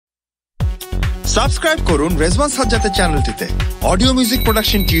Subscribe করুন রেজওয়ান সাজ্জাদের চ্যানেলটিতে audio music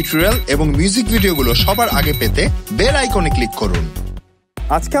production tutorial এবং মিউজিক ভিডিওগুলো সবার আগে পেতে বেল আইকনে ক্লিক করুন।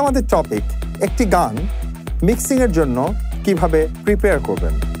 আজকে আমাদের টপিক একটি গান মিক্সিং এর জন্য কিভাবে প্রিপেয়ার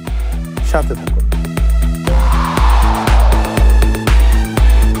করবেন। সাথে থাকুন।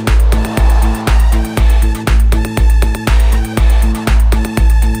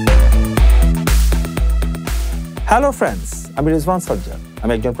 হ্যালো ফ্রেন্ডস, আমি রেজওয়ান সাজ্জাদ।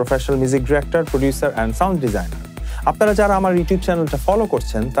 আমি একজন professional music director, producer and sound designer. আপনারা যারা আমার ইউটিউব চ্যানেলটা ফলো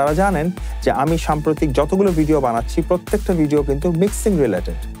করছেন তারা জানেন যে আমি সাম্প্রতিক যতগুলো ভিডিও বানাচ্ছি প্রত্যেকটা ভিডিও কিন্তু মিক্সিং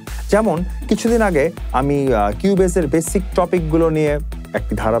রিলেটেড। যেমন কিছুদিন আগে আমি কিউবেজের বেসিক টপিকগুলো নিয়ে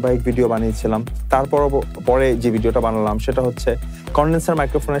একটি ধারাবাহিক ভিডিও বানিয়েছিলাম। পরে যে ভিডিওটা বানালাম সেটা হচ্ছে কন্ডেন্সার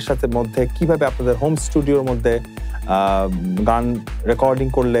মাইক্রোফোনের সাথে মধ্যে কিভাবে আপনাদের হোম স্টুডিওর মধ্যে গান রেকর্ডিং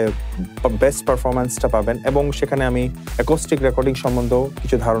করলে বেস্ট পারফরম্যান্সটা পাবেন, এবং সেখানে আমি অ্যাকোস্টিক রেকর্ডিং সম্বন্ধেও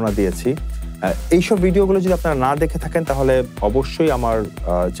কিছু ধারণা দিয়েছি। এইসব ভিডিওগুলো যদি আপনারা না দেখে থাকেন তাহলে অবশ্যই আমার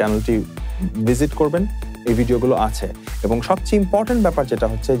চ্যানেলটি ভিজিট করবেন। এই ভিডিওগুলো আছে। এবং সবচেয়ে ইম্পর্টেন্ট ব্যাপার যেটা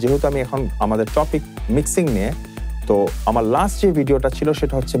হচ্ছে, যেহেতু আমি এখন আমাদের টপিক মিক্সিং নিয়ে, তো আমার লাস্ট যে ভিডিওটা ছিল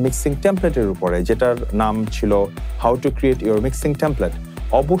সেটা হচ্ছে মিক্সিং টেমপ্লেটের উপরে, যেটার নাম ছিল how to create your mixing template.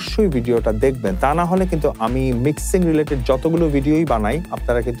 অবশ্যই ভিডিওটা দেখবেন, তা না হলে কিন্তু আমি মিক্সিং রিলেটেড যতগুলো ভিডিওই বানাই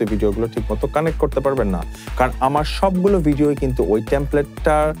আপনারা কিন্তু ভিডিওগুলো ঠিকমতো কানেক্ট করতে পারবেন না, কারণ আমার সবগুলো ভিডিওই কিন্তু ওই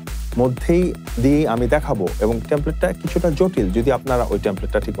টেমপ্লেটটার মধ্যেই দিয়ে আমি দেখাবো, এবং টেমপ্লেটটা কিছুটা জটিল। যদি আপনারা ওই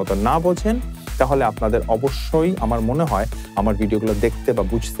টেমপ্লেটটা ঠিকমতো না বোঝেন তাহলে আপনাদের অবশ্যই আমার মনে হয় আমার ভিডিওগুলো দেখতে বা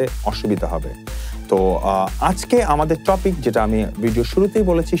বুঝতে অসুবিধা হবে। তো আজকে আমাদের টপিক, যেটা আমি ভিডিও শুরুতেই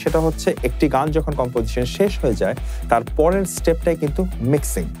বলেছি, সেটা হচ্ছে একটি গান যখন কম্পোজিশন শেষ হয়ে যায় তার পরের স্টেপটাই কিন্তু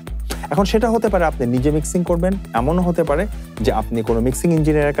মিক্সিং। এখন সেটা হতে পারে আপনি নিজে মিক্সিং করবেন, এমনও হতে পারে যে আপনি কোনো মিক্সিং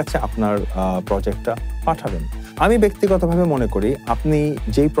ইঞ্জিনিয়ারের কাছে আপনার প্রজেক্টটা পাঠাবেন। আমি ব্যক্তিগতভাবে মনে করি আপনি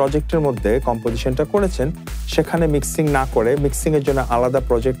যেই প্রজেক্টের মধ্যে কম্পোজিশনটা করেছেন সেখানে মিক্সিং না করে মিক্সিংয়ের জন্য আলাদা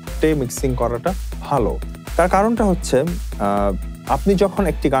প্রজেক্টে মিক্সিং করাটা ভালো। তার কারণটা হচ্ছে, আপনি যখন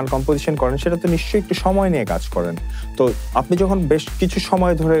একটি গান কম্পোজিশন করেন সেটা তো নিশ্চয়ই একটু সময় নিয়ে কাজ করেন। তো আপনি যখন বেশ কিছু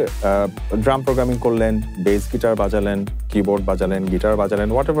সময় ধরে ড্রাম প্রোগ্রামিং করলেন, bass guitar বাজালেন, keyboard বাজালেন, guitar বাজালেন,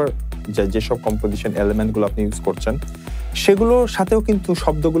 whatever যেসব কম্পোজিশন এলিমেন্টগুলো আপনি ইউজ করছেন সেগুলোর সাথেও কিন্তু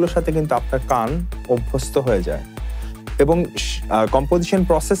শব্দগুলোর সাথে কিন্তু আপনার কান অভ্যস্ত হয়ে যায়। এবং কম্পোজিশন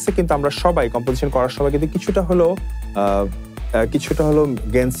প্রসেসে কিন্তু আমরা সবাই কম্পোজিশন করার সময় কিন্তু কিছুটা হলো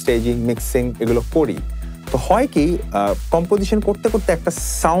গেন স্টেজিং, মিক্সিং এগুলো করি। তো হয় কি, কম্পোজিশন করতে করতে একটা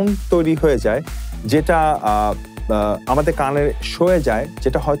সাউন্ড তৈরি হয়ে যায় যেটা আমাদের কানে শোয়ে যায়,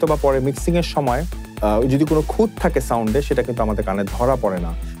 যেটা হয়তো বা পরে মিক্সিংয়ের সময় যদি কোনো খুঁত থাকে সাউন্ডে সেটা কিন্তু আমাদের কানে ধরা পড়ে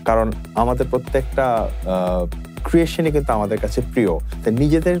না, কারণ আমাদের প্রত্যেকটা ক্রিয়েশনই কিন্তু আমাদের কাছে প্রিয়। তাই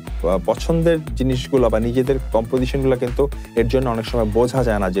নিজেদের পছন্দের জিনিসগুলো বা নিজেদের কম্পোজিশনগুলো কিন্তু এর জন্য অনেক সময় বোঝা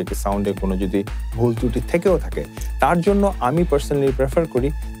যায় না যে সাউন্ডে কোনো যদি ভুল ত্রুটি থেকেও থাকে। তার জন্য আমি পার্সোনালি প্রেফার করি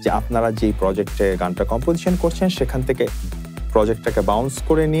যে আপনারা যেই প্রজেক্টে গানটা কম্পোজিশন করছেন সেখান থেকে প্রজেক্টটাকে বাউন্স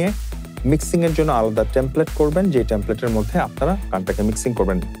করে নিয়ে মিক্সিংয়ের জন্য আলাদা টেমপ্লেট করবেন, যে টেমপ্লেটের মধ্যে আপনারা গানটাকে মিক্সিং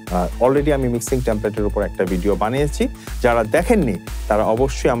করবেন। অলরেডি আমি মিক্সিং টেমপ্লেটের উপর একটা ভিডিও বানিয়েছি, যারা দেখেননি তারা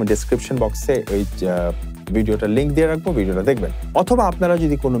অবশ্যই আমার ডেসক্রিপশন বক্সে ওই ভিডিওটা লিঙ্ক দিয়ে রাখবো, ভিডিওটা দেখবেন। অথবা আপনারা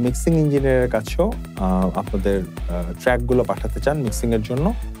যদি কোনো মিক্সিং ইঞ্জিনিয়ারের কাছেও আপনাদের ট্র্যাকগুলো পাঠাতে চান মিক্সিংয়ের জন্য,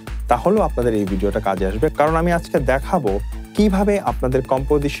 তাহলেও আপনাদের এই ভিডিওটা কাজে আসবে, কারণ আমি আজকে দেখাবো কিভাবে আপনাদের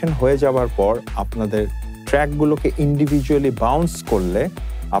কম্পোজিশন হয়ে যাওয়ার পর আপনাদের ট্র্যাকগুলোকে ইন্ডিভিজুয়ালি বাউন্স করলে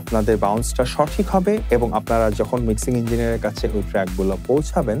আপনাদের বাউন্সটা সঠিক হবে, এবং আপনারা যখন মিক্সিং ইঞ্জিনিয়ারের কাছে ওই ট্র্যাকগুলো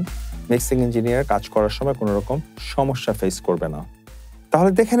পৌঁছাবেন মিক্সিং ইঞ্জিনিয়ার কাজ করার সময় কোনো রকম সমস্যা ফেস করবে না।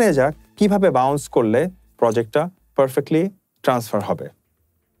 তাহলে দেখে নেওয়া যাক কিভাবে বাউন্স করলে প্রজেক্টটা পারফেক্টলি ট্রান্সফার হবে।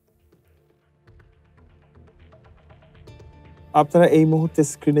 আপনারা এই মুহূর্তে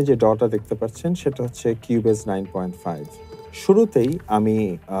স্ক্রিনে যে ডটা দেখতে পাচ্ছেন সেটা হচ্ছে কিউবেজ 9.5। শুরুতেই আমি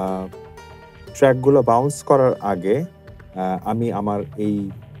ট্র্যাকগুলো বাউন্স করার আগে আমি আমার এই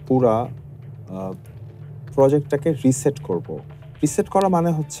পুরা প্রজেক্টটাকে রিসেট করব। রিসেট করা মানে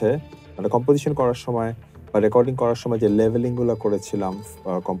হচ্ছে কম্পোজিশন করার সময় বা রেকর্ডিং করার সময় যে লেভেলিংগুলো করেছিলাম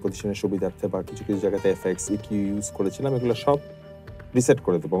কম্পোজিশনের সুবিধার্থে, বা কিছু কিছু জায়গাতে এফএক্স, ইকিউ ইউজ করেছিলাম, এগুলো সব রিসেট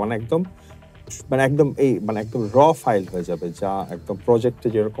করে দেবো। একদম র ফাইল হয়ে যাবে, যা একদম প্রজেক্টে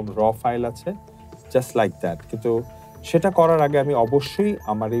যেরকম র ফাইল আছে জাস্ট লাইক দ্যাট। কিন্তু সেটা করার আগে আমি অবশ্যই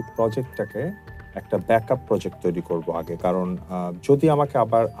আমার এই প্রজেক্টটাকে একটা ব্যাকআপ প্রজেক্ট তৈরি করব আগে, কারণ যদি আমাকে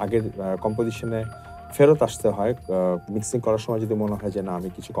আবার আগের কম্পোজিশনে ফেরত আসতে হয় মিক্সিং করার সময়, যদি মনে হয় যে না আমি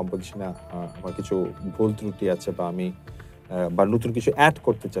কিছু কম্পোজিশনে আমার কিছু ভুল ত্রুটি আছে বা নতুন কিছু অ্যাড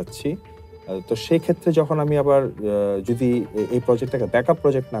করতে চাচ্ছি, তো সেই ক্ষেত্রে যখন আমি আবার যদি এই প্রজেক্টটাকে ব্যাকআপ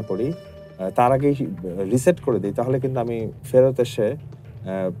প্রজেক্ট না করি, তার আগেই রিসেট করে দিই, তাহলে কিন্তু আমি ফেরত এসে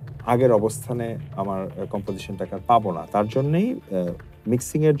আগের অবস্থানে আমার কম্পোজিশনটাকে আর পাবো না। তার জন্যই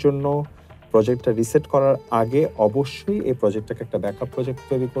মিক্সিংয়ের জন্য প্রজেক্টটা রিসেট করার আগে অবশ্যই এই প্রজেক্টটাকে একটা ব্যাকআপ প্রজেক্ট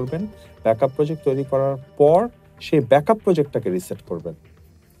তৈরি করবেন। ব্যাকআপ প্রজেক্ট তৈরি করার পর সেই ব্যাকআপ প্রজেক্টটাকে রিসেট করবেন।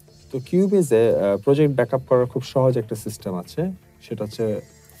 তো কিউবেজে প্রজেক্ট ব্যাকআপ করার খুব সহজ একটা সিস্টেম আছে, সেটা হচ্ছে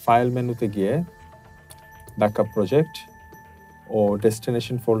ফাইল মেনুতে গিয়ে ব্যাকআপ প্রজেক্ট ও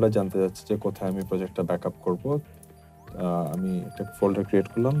ডেস্টিনেশন ফোল্ডার জানতে যাচ্ছে যে কোথায় আমি প্রজেক্টটা ব্যাকআপ করব। আমি একটা ফোল্ডার ক্রিয়েট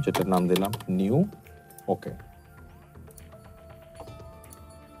করলাম, যেটার নাম দিলাম নিউ। ওকে,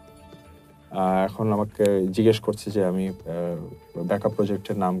 এখন আমাকে জিজ্ঞেস করছে যে আমি ব্যাকআপ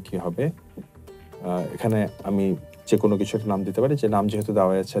প্রজেক্টের নাম কি হবে। এখানে আমি যে কোনো কিছু একটা নাম দিতে পারি, যে নাম যেহেতু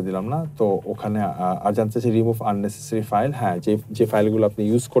দেওয়া আছে দিলাম না। তো ওখানে আর জানতে চাই রিমুভ আননেসেসারি ফাইল। হ্যাঁ, যে ফাইলগুলো আপনি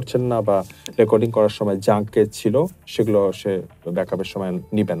ইউজ করছেন না বা রেকর্ডিং করার সময় জাঙ্কে ছিল, সেগুলো সে ব্যাকআপের সময়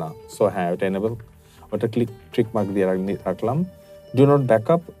নিবে না। সো হ্যাঁ, ওটা এনেবল, ওটা ট্রিক মার্ক দিয়ে রাখলাম। Do not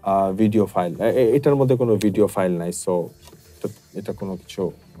backup video file, এটার মধ্যে কোনো ভিডিও ফাইল নাই, সো এটা কোনো কিছু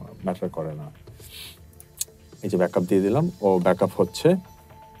ম্যাটার করে না। এই যে ব্যাকআপ দিয়ে দিলাম, ও ব্যাকআপ হচ্ছে।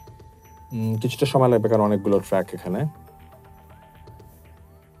 কিছুটা সময় লাগবে কারণ অনেকগুলো ট্র্যাক এখানে।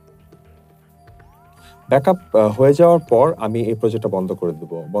 ব্যাকআপ হয়ে যাওয়ার পর আমি এই প্রজেক্টটা বন্ধ করে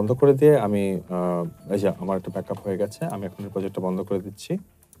দেব। বন্ধ করে দিয়ে আমি এই যে আমার একটা ব্যাকআপ হয়ে গেছে, আমি এখন এই প্রজেক্টটা বন্ধ করে দিচ্ছি।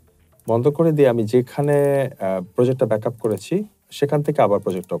 বন্ধ করে দিয়ে আমি যেখানে প্রজেক্টটা ব্যাকআপ করেছি সেখান থেকে আবার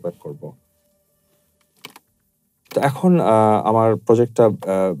প্রজেক্টটা ওপেন করব। তো এখন আমার প্রজেক্টটা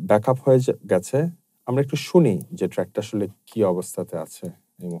ব্যাকআপ হয়ে গেছে। আমরা একটু শুনি যে ট্র্যাকটা আসলে কি অবস্থাতে আছে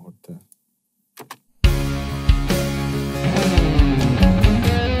এই মুহূর্তে।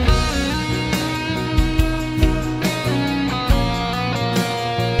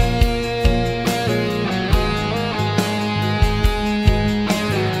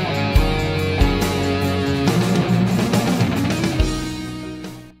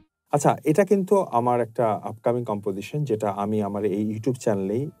 আচ্ছা, এটা কিন্তু আমার একটা আপকামিং কম্পোজিশন, যেটা আমি আমার এই ইউটিউব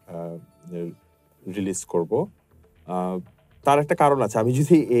চ্যানেলেই রিলিজ করব। তার একটা কারণ আছে। আমি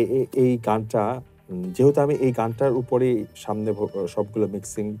যদি এই গানটা, যেহেতু আমি এই গানটার উপরেই সামনে সবগুলো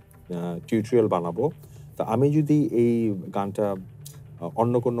মিক্সিং টিউটোরিয়াল বানাবো, তো আমি যদি এই গানটা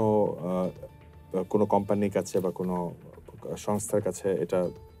অন্য কোনো কোম্পানির কাছে বা কোনো সংস্থার কাছে এটা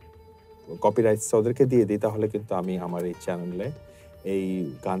কপিরাইটস ওদেরকে দিয়ে দিই, তাহলে কিন্তু আমি আমার এই চ্যানেলে এই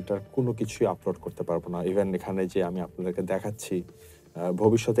গানটার কোনো কিছুই আপলোড করতে পারবো না। ইভেন এখানে যে আমি আপনাদেরকে দেখাচ্ছি,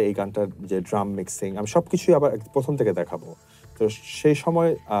 ভবিষ্যতে এই গানটার যে ড্রাম মিক্সিং, আমি সব কিছুই আবার প্রথম থেকে দেখাবো। তো সেই সময়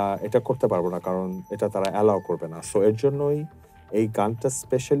এটা করতে পারবো না, কারণ এটা তারা অ্যালাউ করবে না। সো এর জন্যই এই গানটা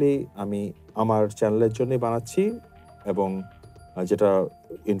স্পেশালি আমি আমার চ্যানেলের জন্যই বানাচ্ছি, এবং যেটা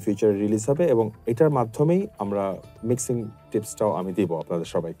ইন ফিউচার রিলিজ হবে, এবং এটার মাধ্যমেই আমরা মিক্সিং টিপসটাও আমি দিব আপনাদের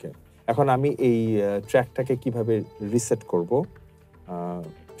সবাইকে। এখন আমি এই ট্র্যাকটাকে কিভাবে রিসেট করব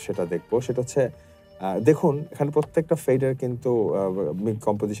সেটা দেখবো। সেটা হচ্ছে, দেখুন এখানে প্রত্যেকটা ফেডার কিন্তু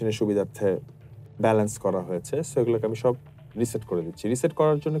কম্পোজিশনের সুবিধার্থে ব্যালেন্স করা হয়েছে। সো এগুলোকে আমি সব রিসেট করে দিচ্ছি। রিসেট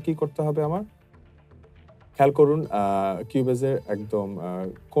করার জন্য কি করতে হবে আমার? খেয়াল করুন, কিউবেজের একদম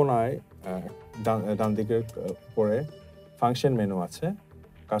কোনায় ডান দিকের উপরে ফাংশন মেনু আছে।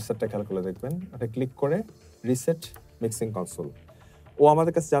 কার্সারটা খেয়াল করে দেখবেন, ওটা ক্লিক করে রিসেট মিক্সিং কনসোল। ও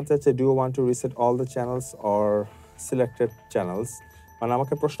আমাদের কাছে জানতে চাচ্ছে, do you want to reset all the channels or selected channels? মানে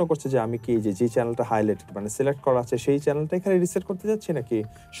আমাকে প্রশ্ন করছে যে আমি কি যে চ্যানেলটা হাইলাইটেড মানে সিলেক্ট করা আছে সেই চ্যানেলটা এখানে রিসেট করতে যাচ্ছি, নাকি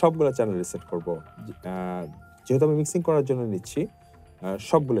সবগুলো চ্যানেল রিসেট করব। যেহেতু আমি মিক্সিং করার জন্য নিচ্ছি,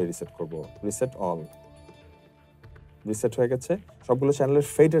 সবগুলোই রিসেট করব। রিসেট অল, রিসেট হয়ে গেছে। সবগুলো চ্যানেলের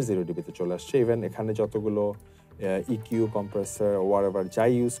ফেডার 0 ডিবিতে চলে আসছে। ইভেন এখানে যতগুলো ইকিউ, কম্প্রেসর, ওয়ারএভার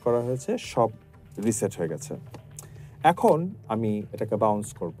যাই ইউজ করা হয়েছে সব রিসেট হয়ে গেছে। এখন আমি এটাকে বাউন্স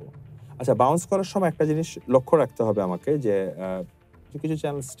করব। আচ্ছা, বাউন্স করার সময় একটা জিনিস লক্ষ্য রাখতে হবে আমাকে, যে কিছু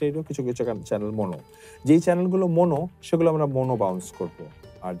চ্যানেল স্টেরিও, কিছু চ্যানেল মোনো। যেই চ্যানেলগুলো মোনো সেগুলো আমরা মোনো বাউন্স করব,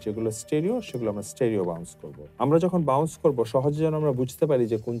 আর যেগুলো স্টেরিও সেগুলো আমরা স্টেরিও বাউন্স করব। আমরা যখন বাউন্স করব, সহজে যেন আমরা বুঝতে পারি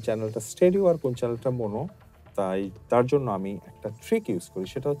যে কোন চ্যানেলটা স্টেরিও আর কোন চ্যানেলটা মোনো, তাই তার জন্য আমি একটা ট্রিক ইউজ করি।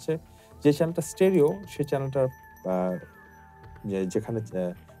 সেটা হচ্ছে, যে চ্যানেলটা স্টেরিও সেই চ্যানেলটার যেখানে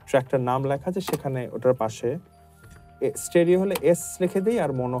ট্র্যাকটার নাম লেখা আছে সেখানে ওটার পাশে স্টেরিও হলে এস লিখে দিই,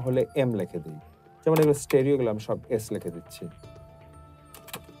 আর মোনো হলে এম লিখে দিই। যেমন এগুলো স্টেরিওগুলো আমি সব এস লিখে দিচ্ছি।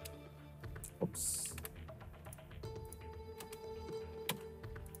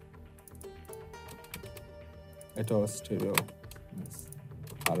 এটা stereo,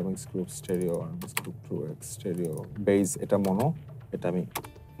 আরএমএক্স group stereo, আরএমএক্স group 2x stereo, base এটা মোনো, এটা আমি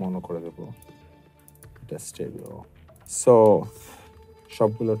মোনো করে দেব, এটা স্টেরিও। সো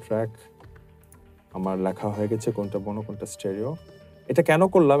সবগুলো ট্র্যাক আমার লেখা হয়ে গেছে, কোনটা মোনো কোনটা স্টেরিও। এটা কেন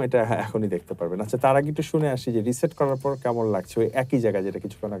করলাম এটা এখনই দেখতে পারবেন। আচ্ছা, তার আগে একটু শুনে আসি যে রিসেট করার পর কেমন লাগছে ওই একই জায়গায় যেটা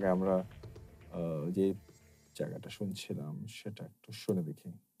কিছুক্ষণ আগে আমরা যে জায়গাটা শুনছিলাম সেটা একটু শুনে দেখি।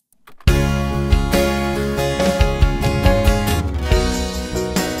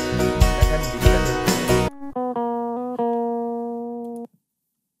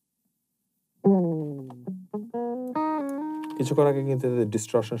 কিছুক্ষণ আগে কিন্তু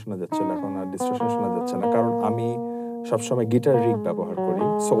ডিস্টরশন শোনা যাচ্ছিল, এখন আর ডিস্টরশন শোনা যাচ্ছে না, কারণ আমি সবসময় গিটার রিগ ব্যবহার করি,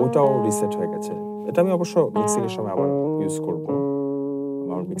 সো ওটাও রিসেট হয়ে গেছে। এটা আমি অবশ্য মিক্সিং এর সময় আবার ইউজ করব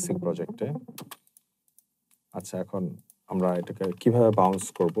আমার মিক্সিং প্রজেক্টে। আচ্ছা, এখন আমরা এটাকে কিভাবে বাউন্স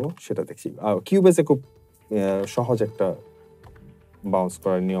করব সেটা দেখি। কিউবেজে খুব সহজ একটা বাউন্স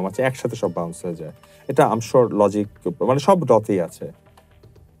করার নিয়ম আছে, একসাথে সব বাউন্স হয়ে যায়। এটা আমশোর লজিক মানে সব ডতেই আছে।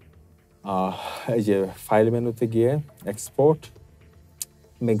 এই যে ফাইল মেনুতে গিয়ে এক্সপোর্ট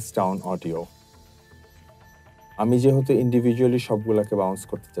মিক্স ডাউন অডিও, আমি যেহেতু ইন্ডিভিজুয়ালি সবগুলোকে বাউন্স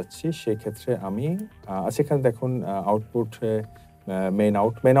করতে চাচ্ছি সেই ক্ষেত্রে আমি সেখানে দেখুন আউটপুট মেইন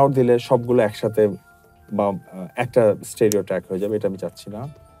আউট দিলে সবগুলো একসাথে বা একটা স্টেরিও ট্র্যাক হয়ে যাবে, এটা আমি চাচ্ছি না।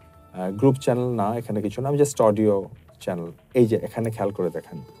 গ্রুপ চ্যানেল না, এখানে কিছু না, আমি জাস্ট অডিও চ্যানেল। এই যে এখানে খেয়াল করে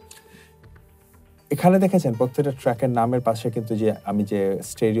দেখেন, এখানে দেখেছেন প্রত্যেকটা ট্র্যাকের নামের পাশে কিন্তু যে আমি যে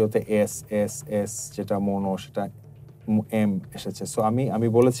স্টেরিওতে এস এস এস যেটা মোনো সেটা এম এসেছে। সো আমি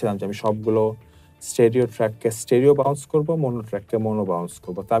বলেছিলাম যে আমি সবগুলো স্টেরিও ট্র্যাককে স্টেরিও বাউন্স করব, মোনো ট্র্যাককে মোনো বাউন্স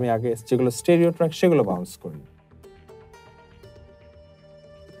করব। তো আমি আগে যেগুলো স্টেরিও ট্র্যাক সেগুলো বাউন্স করি,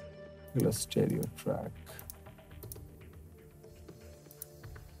 এগুলো স্টেরিও ট্র্যাক।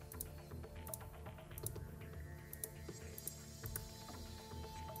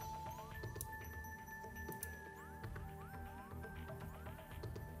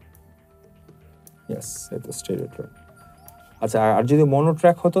 ইয়েস, এটা স্টেরিও ট্র্যাক। আচ্ছা, আর যদি মোনো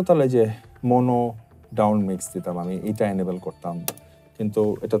ট্র্যাক হতো তাহলে যে মোনো ডাউন মিক্স দিতাম, আমি এটা এনেবল করতাম, কিন্তু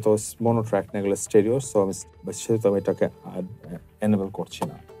এটা তো মোনো ট্র্যাক না, এগুলো স্টেরিও, সো সেহেতু আমি এটাকে এনেবল করছি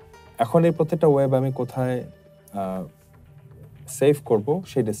না। এখন এই প্রত্যেকটা ওয়েব আমি কোথায় সেভ করব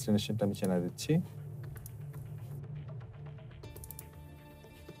সেই ডেস্টিনেশনটা আমি চেনা দিচ্ছি।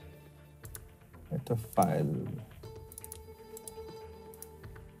 এটা ফাইল,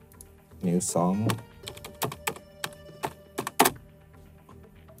 নিউ সং,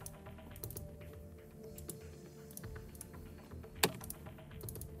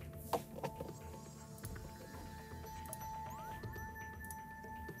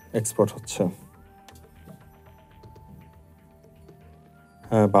 এক্সপোর্ট হচ্ছে।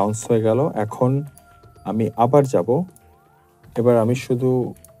 হ্যাঁ, বাউন্স হয়ে গেল। এখন আমি আবার যাব, এবার আমি শুধু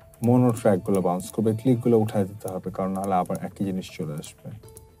মোনো ট্র্যাকগুলো বাউন্স করবো, ক্লিকগুলো উঠায় দিতে হবে, কারণ নাহলে আবার একই জিনিস চলে আসবে।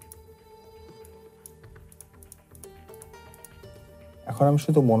 এখন আমি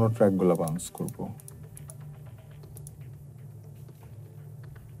শুধু মোনো ট্র্যাকগুলো বাউন্স করব।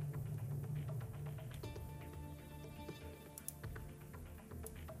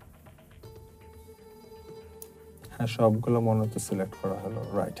 হ্যাঁ, সবগুলো মোনোতে সিলেক্ট করা হলো,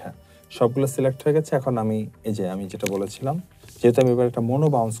 রাইট। হ্যাঁ, সবগুলো সিলেক্ট হয়ে গেছে। এখন আমি এই যে আমি যেটা বলেছিলাম, যেহেতু আমি এবার একটা মোনো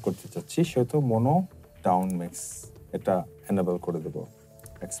বাউন্স করতে চাচ্ছি সেহেতু মোনো ডাউন মিক্স এটা এনেবল করে দেব।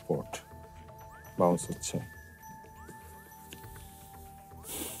 এক্সপোর্ট, বাউন্স হচ্ছে।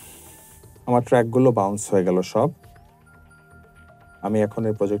 আমার ট্র্যাকগুলো বাউন্স হয়ে গেল সব। আমি এখন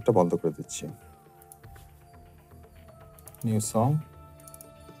এই প্রজেক্টটা বন্ধ করে দিচ্ছি। নিউ সং,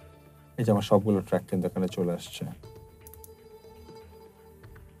 এই যে আমার সবগুলো ট্র্যাক কিন্তু এখানে চলে আসছে।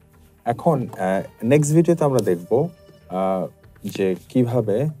 এখন নেক্সট ভিডিওতে আমরা দেখব যে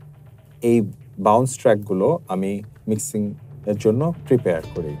কিভাবে এই বাউন্স ট্র্যাকগুলো আমি মিক্সিং এর জন্য প্রিপেয়ার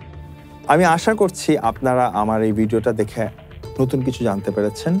করি। আমি আশা করছি আপনারা আমার এই ভিডিওটা দেখে নতুন কিছু জানতে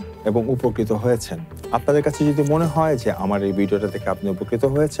পেরেছেন এবং উপকৃত হয়েছেন। আপনাদের কাছে যদি মনে হয় যে আমার এই ভিডিওটা দেখে আপনি উপকৃত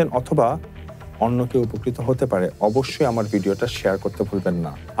হয়েছেন অথবা অন্য কেউ উপকৃত হতে পারে, অবশ্যই আমার ভিডিওটা শেয়ার করতে ভুলবেন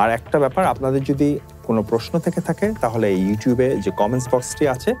না। আর একটা ব্যাপার, আপনাদের যদি কোনো প্রশ্ন থেকে থাকে তাহলে এই ইউটিউবে যে কমেন্টস বক্সটি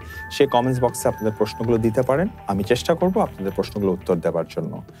আছে সেই কমেন্টস বক্সে আপনাদের প্রশ্নগুলো দিতে পারেন, আমি চেষ্টা করব আপনাদের প্রশ্নগুলো উত্তর দেওয়ার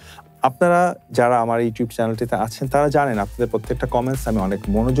জন্য। আপনারা যারা আমার ইউটিউব চ্যানেলটিতে আছেন তারা জানেন আপনাদের প্রত্যেকটা কমেন্টস আমি অনেক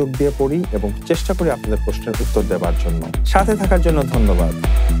মনোযোগ দিয়ে পড়ি এবং চেষ্টা করি আপনাদের প্রশ্নের উত্তর দেওয়ার জন্য। সাথে থাকার জন্য ধন্যবাদ।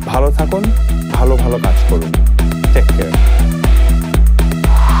 ভালো থাকুন, ভালো কাজ করুন। Take care.